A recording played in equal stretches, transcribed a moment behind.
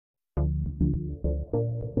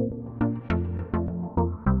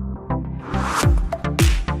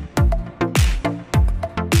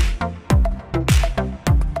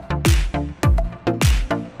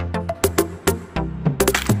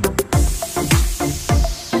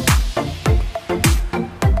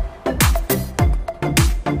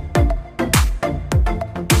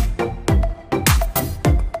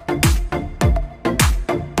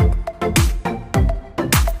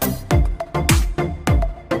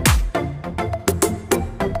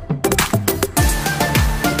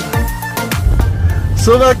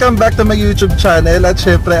So welcome back to my YouTube channel. At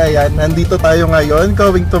syempre ayan, nandito tayo ngayon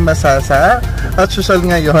going to Masasa. At social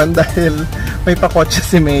ngayon dahil may pakotse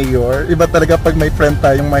si Mayor. Iba talaga pag may friend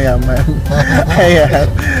tayong mayaman. Ayan.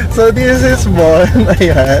 So this is Bon.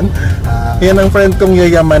 Ayan. Yan ang friend kong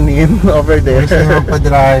yayamanin over there. Gusto naman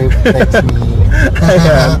pa-drive, text me.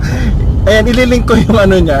 Ayan. Ayan, ililink ko yung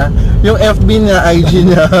ano niya, yung FB niya, IG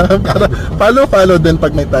niya. Para follow din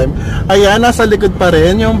pag may time. Ayan, nasa likod pa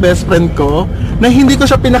rin yung best friend ko, na hindi ko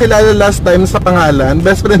siya pinakilala last time sa pangalan.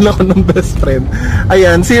 Best friend ako ng best friend.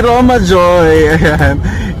 Ayan, si Roma Joy. Ayan,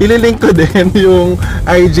 ililink ko din yung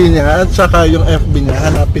IG niya at saka yung FB niya.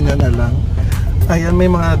 Hanapin niya na lang. Ayan, may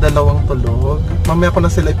mga dalawang tulog. Mamaya ko na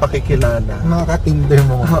sila ipakikilala. Mga ka-Tinder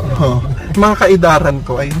mo. Oo. Mga kaidaran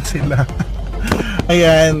ko, ayun sila.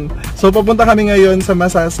 Ayan. So papunta kami ngayon sa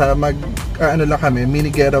Masasa, ano lang kami, mini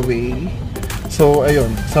getaway. So ayun,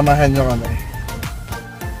 samahan nyo kami.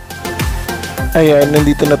 Ayan,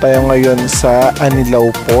 nandito na tayo ngayon sa Anilao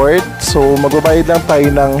Port. So magbabayad lang tayo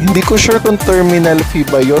ng, hindi ko sure kung terminal fee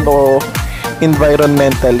ba yun o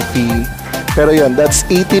environmental fee. Pero yun, that's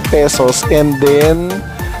 80 pesos and then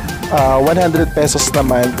 100 pesos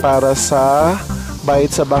naman para sa bayad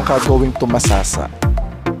sa bangka going to Masasa.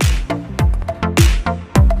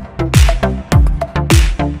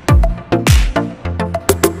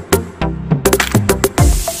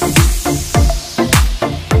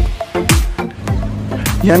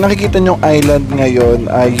 Yan, nakikita nyong island ngayon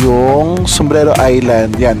ay yung Sombrero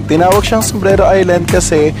Island. Yan, tinawag siyang Sombrero Island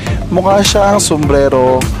kasi mukha siyang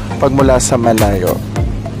sombrero pag mula sa malayo.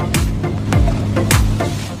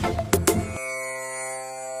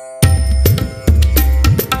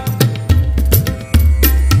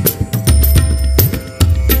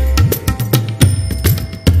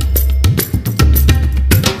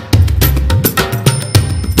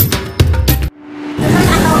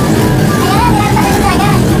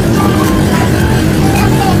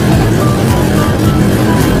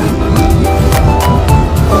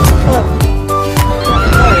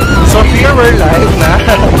 We're live na.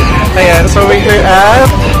 Ayan, so we're here at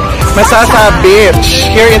Masasa Beach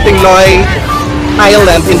here in Tingloy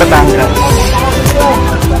Island in Batangas.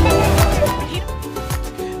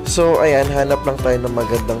 So ayan, hanap lang tayo ng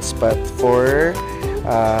magandang spot for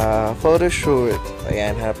photo shoot.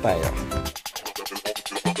 Ayan, hanap tayo.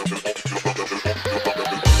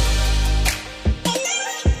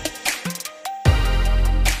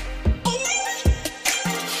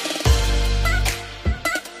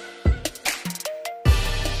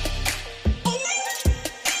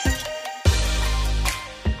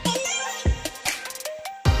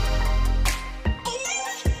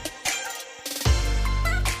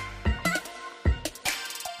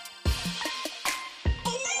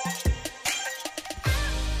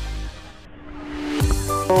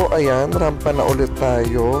 So, ayan, rampa na ulit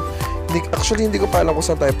tayo. Actually, hindi ko pa alam kung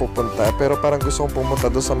saan tayo pupunta. Pero parang gusto kong pumunta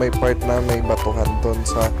doon sa may part na may batuhan doon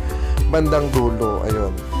sa bandang dulo.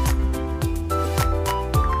 Ayun.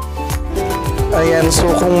 Ayan, so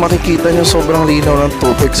kung makikita nyo, sobrang linaw ng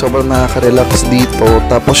tubig. Sobrang nakaka-relax dito.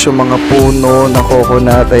 Tapos yung mga puno na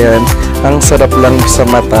coconut, ayan. Ang sarap lang sa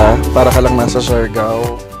mata. Para ka lang nasa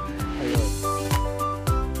Siargao.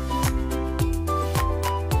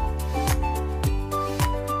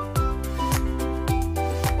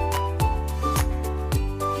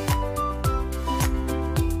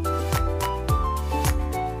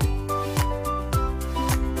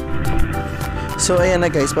 So ayan na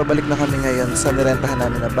guys, pabalik na kami ngayon sa nirentahan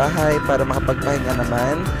namin na bahay para makapagpahinga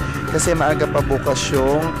naman kasi maaga pa bukas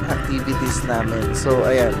yung activities namin. So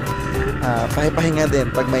ayan, pahinga din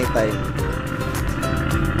pag may time.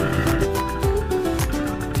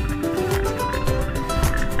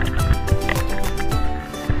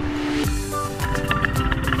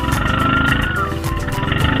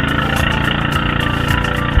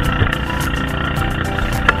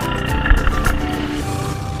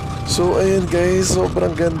 So ayan guys,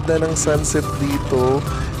 sobrang ganda ng sunset dito.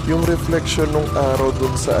 Yung reflection ng araw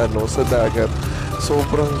dun sa sa dagat.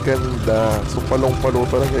 Sobrang ganda. So palong-palo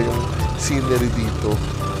talaga yung scenery dito.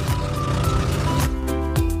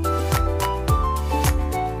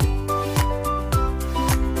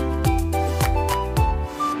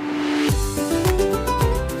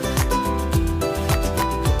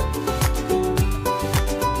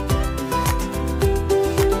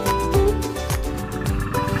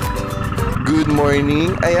 Good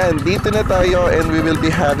morning. Ayan, dito na tayo and we will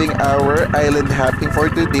be having our island hopping for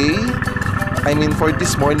today. I mean for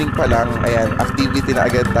this morning pa lang. Ayan, activity na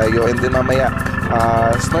agad tayo and then mamaya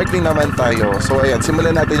snorkeling naman tayo. So ayan,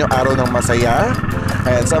 simulan natin yung araw ng masaya.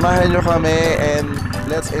 Ayan, samahan nyo kami and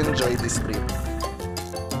let's enjoy this trip.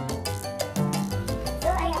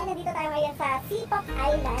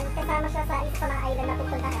 island. Kasama siya sa isa sa mga island na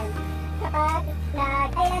pupuntahan kapag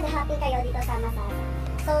nag-island hopping kayo dito sa Masasa.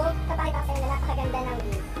 So, kapakita ko sa inyo na napakaganda ng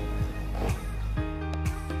view.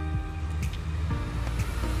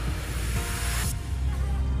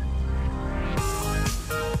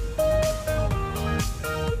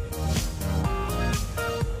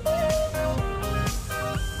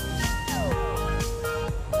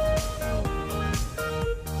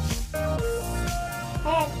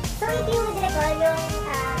 So, ito yung recall yung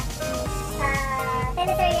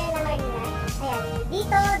teleserye na Marina. Ayan.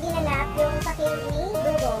 Dito, ginanap yung sa cave ni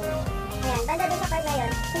Dugong. Ayan. Banda dun sa part na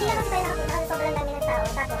yun. Hindi lang kasi tayo nakapunta kasi sobrang dami ng tao.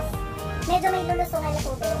 Tapos, medyo may lulusungan na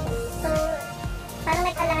tubig. So, parang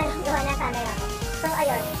nag-alahan ang gawa ng camera ko. So,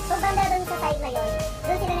 ayun. So, banda dun sa side na yun.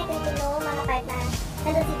 Dun sila nakikinig yung mga part na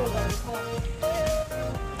nandun si Dugong. Ayan.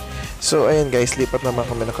 So, ayan guys, lipat naman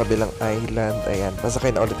kami ng kabilang island. Ayan,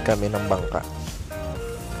 pasakay na ulit kami ng bangka.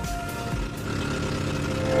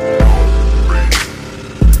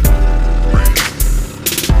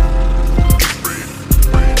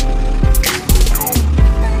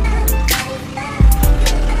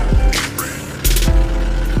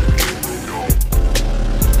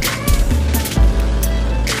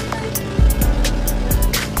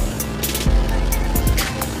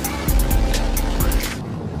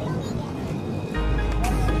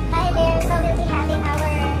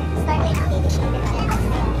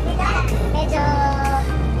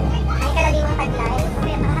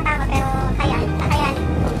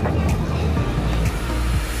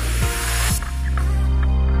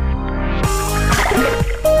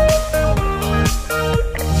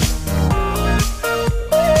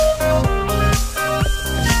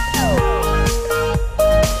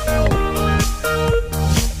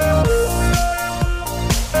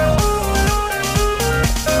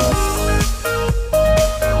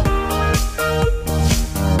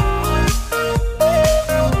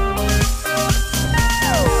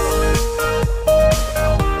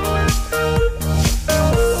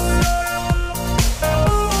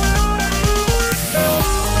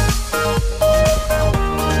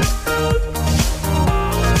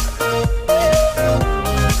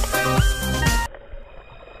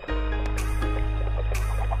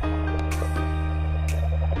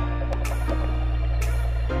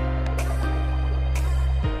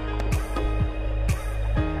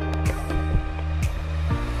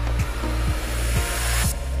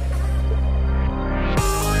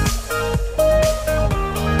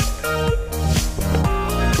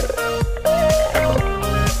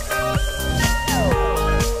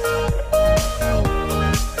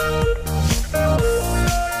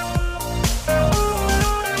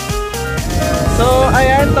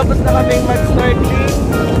 Ayan, tapos na kaming mag-snorkeling.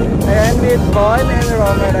 Ayan, with Bon and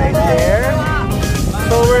Roma right there.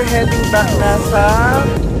 So, we're heading back na sa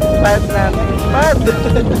pad natin. Pad!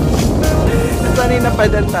 Sanay na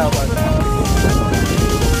pad ang tawag.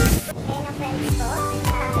 Ayan ang friends ko.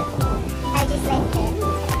 I just like them.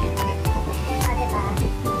 O, diba?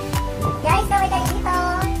 Guys, kaway tayo dito.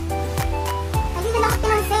 Hindi na ako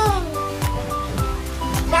pinansin.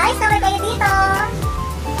 Guys, kaway tayo dito.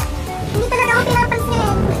 Hindi talaga ako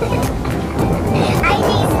pinapansin. IG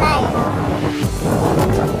is live.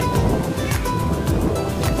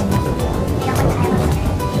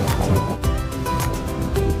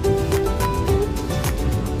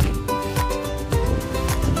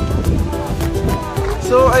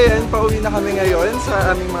 So ayan, pauwi na kami ngayon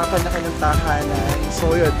sa aming mga kanya-kanyang tahanan.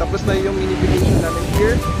 So yun, tapos na yung mini vacation namin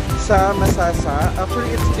here sa Masasa.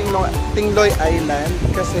 Actually, it's Tingloy Island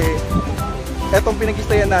kasi etong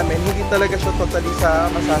pinag-istayan namin, hindi talaga siya totally sa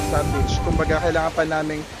Masasa Beach. Kumbaga, kailangan pa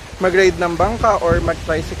namin mag-ride ng bangka or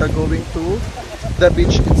mag-tricycle going to the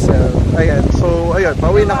beach itself. Ayan, so ayun,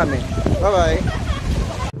 pauwi na kami. Bye-bye!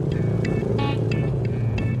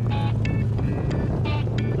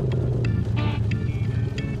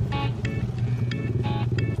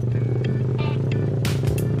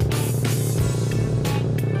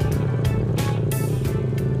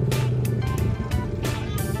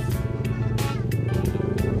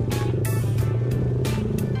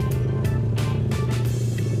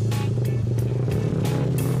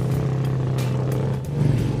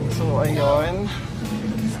 Ayun,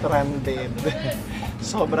 stranded.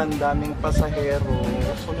 Sobrang daming pasahero.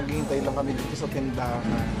 So naghihintay lang kami dito sa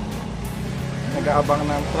tindahan. Nag-aabang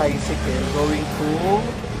ng tricycle going to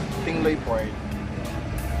Tingloy Port.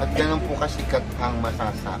 At ganun po kasikat ang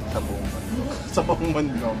Masasa sa buong mundo. Sa buong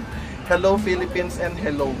mundo. Hello Philippines and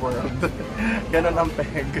hello world. Ganon ang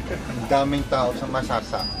peg. Ang daming tao sa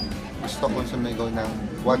Masasa. Gusto kong sumigaw ng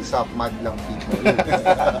what's up madlang people.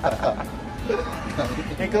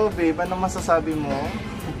 Ikaw babe, ano masasabi mo?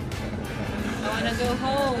 wanna go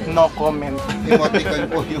home. No comment. Emoticon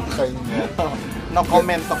po yung kanya. No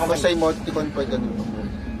comment. No comment. Basta emoticon po ganito po.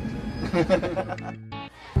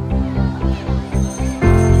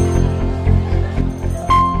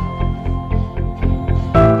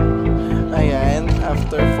 Ayan,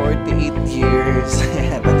 after 48 years,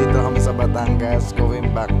 nandito kami sa Batangas, going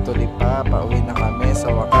back to Lipa, pauwi na kami sa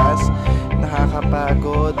wakas.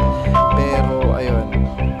 Nakakapagod, pero ayun,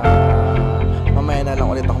 mamaya na lang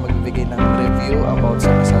ulit ako magbibigay ng review about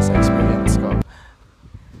sa Masasa experience ko.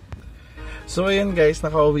 So ayan guys,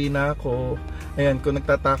 nakauwi na ako. Ayan, kung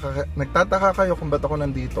nagtataka kayo kung ba't ako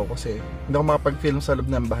nandito kasi hindi ako makapag-film sa loob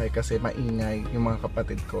ng bahay kasi maingay yung mga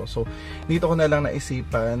kapatid ko. So dito ko na lang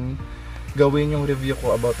naisipan gawin yung review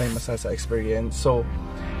ko about my Masasa experience. So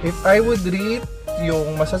if I would rate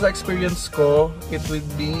yung Masasa experience ko, it would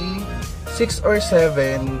be 6 or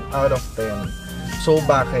 7 out of 10. So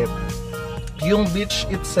bakit? Yung beach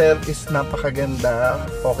itself is napakaganda,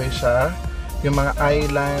 okay siya. Yung mga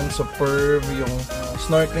island, superb. Yung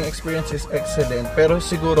snorkeling experience is excellent. Pero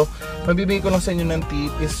siguro, mabibigay ko lang sa inyo ng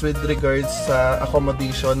tip is with regards sa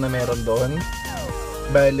accommodation na meron doon.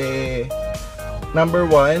 Bale, number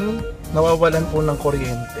 1, nawawalan po ng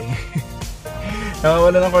kuryente.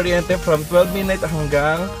 Nawawalan ng kuryente from 12 midnight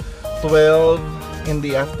hanggang 12 in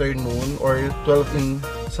the afternoon or 12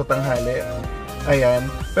 sa tanghali. Ayan.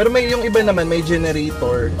 Pero may yung iba naman, may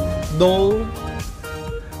generator. Though,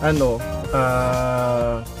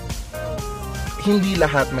 hindi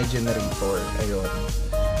lahat may generator. Ayun.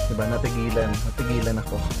 Diba? Natigilan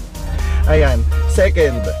ako. Ayan.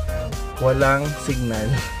 Second, walang signal.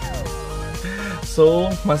 So,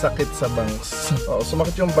 masakit sa banks.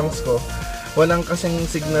 Sumakit yung banks ko. Walang kasing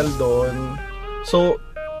signal doon. So,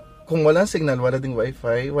 kung walang signal, wala ding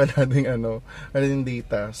wifi, wala ding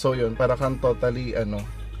data. So, yun. Para kang totally,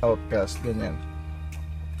 outcast. Ganyan.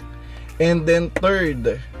 And then,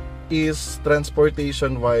 third, is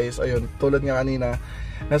transportation wise, ayun, tulad nga kanina,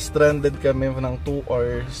 na-stranded kami ng 2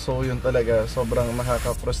 hours. So yun talaga, sobrang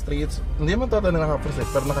nakaka-frustrate. Hindi man totally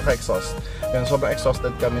nakaka-frustrate, pero nakaka-exhaust. Ayun, sobrang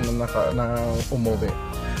exhausted kami nung umuwi.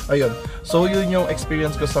 Ayun, so yun yung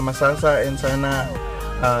experience ko sa Masasa, and sana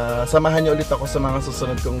samahan niyo ulit ako sa mga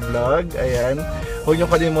susunod kong vlog. Ayan, huwag niyo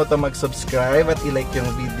kalimutan mag-subscribe at i-like yung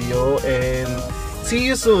video, and see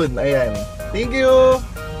you soon. Ayan, thank you!